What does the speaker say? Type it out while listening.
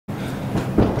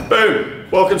Boom!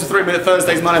 Welcome to 3 Minute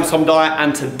Thursdays. My name's Tom Dyer,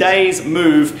 and today's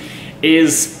move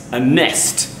is a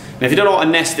nest. Now, if you don't know what a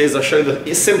nest is, I'll show you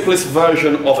the simplest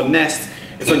version of a nest.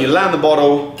 It's when you land the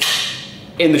bottle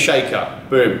in the shaker.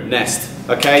 Boom, nest.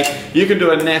 Okay? You can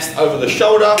do a nest over the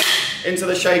shoulder into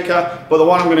the shaker, but the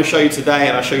one I'm going to show you today,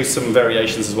 and I'll show you some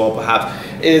variations as well perhaps,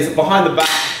 is behind the back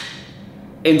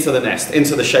into the nest,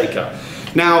 into the shaker.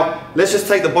 Now, let's just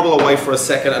take the bottle away for a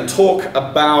second and talk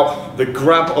about the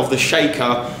grab of the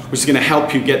shaker, which is going to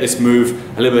help you get this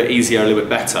move a little bit easier, a little bit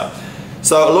better.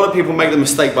 So a lot of people make the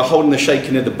mistake by holding the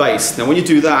shaker near the base. Now when you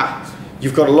do that,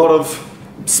 you've got a lot of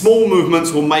small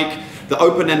movements will make the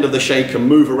open end of the shaker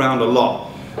move around a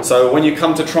lot. So when you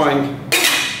come to try and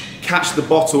catch the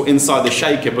bottle inside the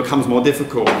shaker, it becomes more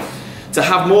difficult. To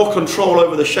have more control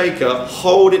over the shaker,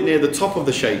 hold it near the top of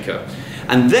the shaker.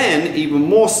 And then, even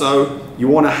more so, you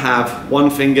want to have one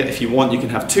finger. If you want, you can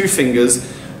have two fingers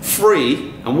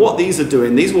free. And what these are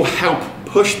doing, these will help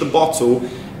push the bottle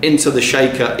into the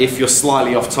shaker if you're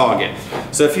slightly off target.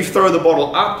 So if you throw the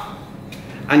bottle up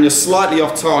and you're slightly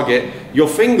off target, your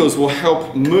fingers will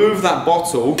help move that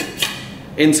bottle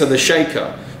into the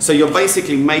shaker. So you're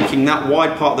basically making that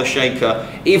wide part of the shaker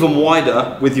even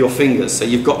wider with your fingers. So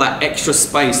you've got that extra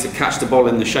space to catch the bottle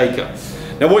in the shaker.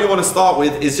 Now what you want to start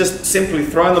with is just simply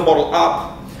throwing the bottle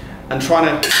up and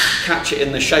trying to catch it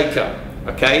in the shaker,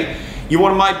 okay? You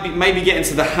want to maybe get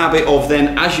into the habit of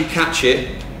then, as you catch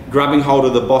it, grabbing hold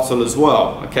of the bottle as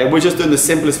well, okay? We're just doing the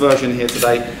simplest version here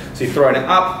today. So you're throwing it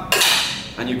up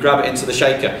and you grab it into the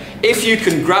shaker. If you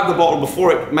can grab the bottle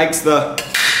before it makes the,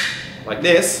 like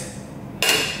this,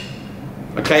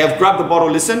 okay, I've grabbed the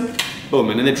bottle, listen, boom,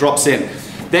 and then it drops in.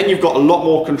 Then you've got a lot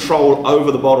more control over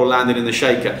the bottle landing in the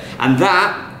shaker. And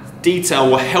that detail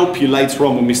will help you later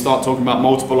on when we start talking about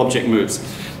multiple object moves.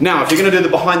 Now, if you're gonna do the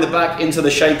behind the back into the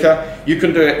shaker, you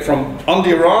can do it from under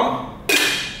your arm,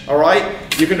 all right?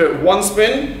 You can do it one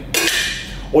spin,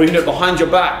 or you can do it behind your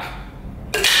back,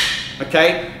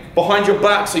 okay? Behind your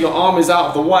back, so your arm is out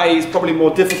of the way, is probably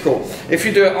more difficult. If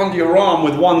you do it under your arm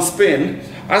with one spin,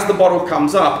 as the bottle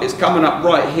comes up, it's coming up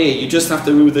right here. You just have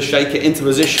to move the shaker into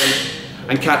position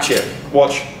and catch it.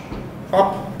 Watch,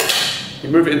 up, you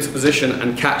move it into position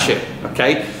and catch it,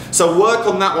 okay? So work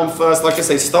on that one first. Like I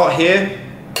say, start here,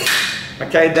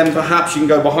 okay? Then perhaps you can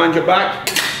go behind your back,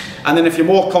 and then if you're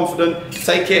more confident,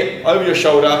 take it over your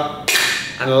shoulder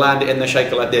and land it in the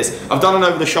shaker like this. I've done an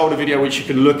over the shoulder video which you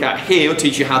can look at here. It'll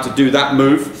teach you how to do that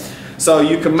move. So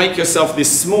you can make yourself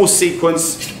this small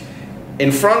sequence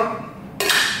in front,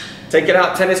 take it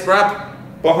out, tennis grab,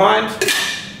 behind,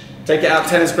 take it out,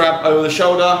 tennis grab, over the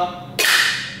shoulder,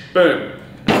 boom.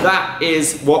 That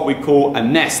is what we call a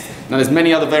nest. Now there's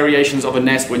many other variations of a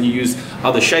nest when you use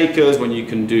other shakers, when you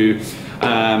can do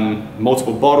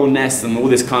multiple bottle nests and all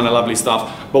this kind of lovely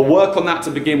stuff. But work on that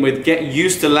to begin with. Get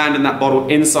used to landing that bottle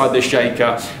inside the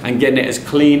shaker and getting it as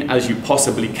clean as you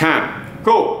possibly can.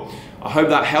 Cool. I hope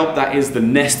that helped. That is the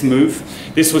nest move.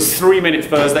 This was 3 Minute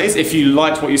Thursdays. If you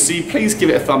liked what you see, please give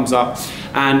it a thumbs up.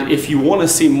 And if you want to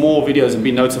see more videos and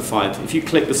be notified, if you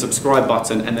click the subscribe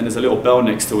button and then there's a little bell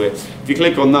next to it, if you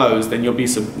click on those, then you'll be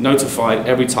notified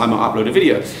every time I upload a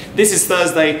video. This is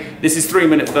Thursday. This is 3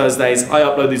 Minute Thursdays. I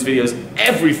upload these videos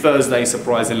every Thursday,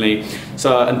 surprisingly.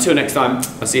 So until next time,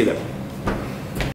 I'll see you then.